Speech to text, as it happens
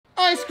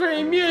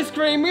scream, you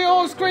scream, we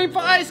all scream for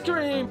ice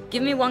cream.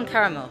 Give me one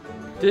caramel.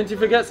 Didn't you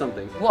forget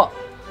something? What?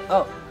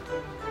 Oh.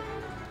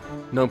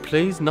 No,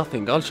 please,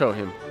 nothing. I'll show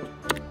him.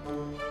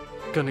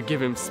 Gonna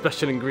give him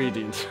special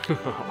ingredients.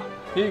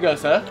 Here you go,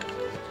 sir.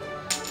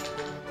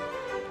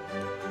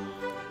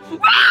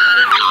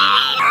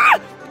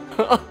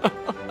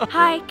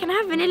 Hi, can I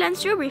have vanilla and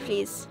strawberry,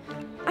 please?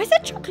 I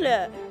said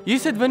chocolate. You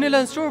said vanilla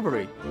and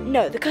strawberry.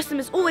 No, the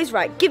customer's always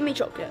right. Give me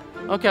chocolate.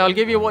 Okay, I'll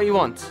give you what you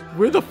want.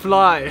 With a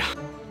fly.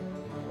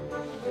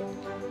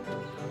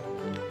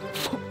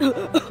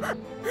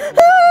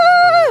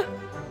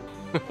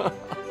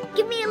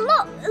 Give me a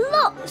lot,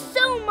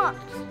 so much.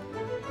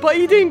 But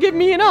you didn't give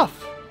me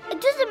enough. It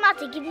doesn't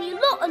matter, give me a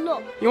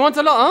lot. You want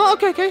a lot? Oh,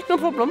 okay, no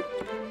problem.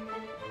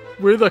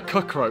 With a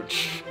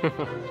cockroach.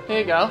 Here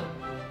you go.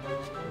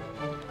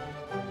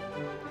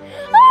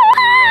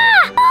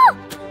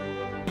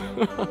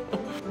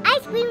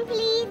 Ice cream,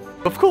 please.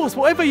 Of course,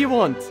 whatever you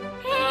want.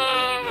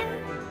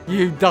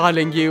 You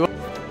darling, you.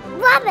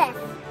 Rubbish.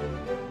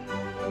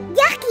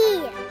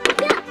 Yucky.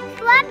 Yuck,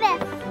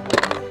 rubbish.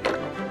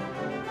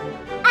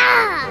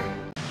 Ah.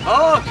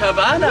 Oh,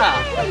 Cabana.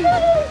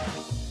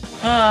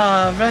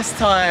 Ah, rest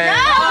time.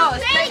 Oh,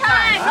 stay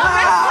time.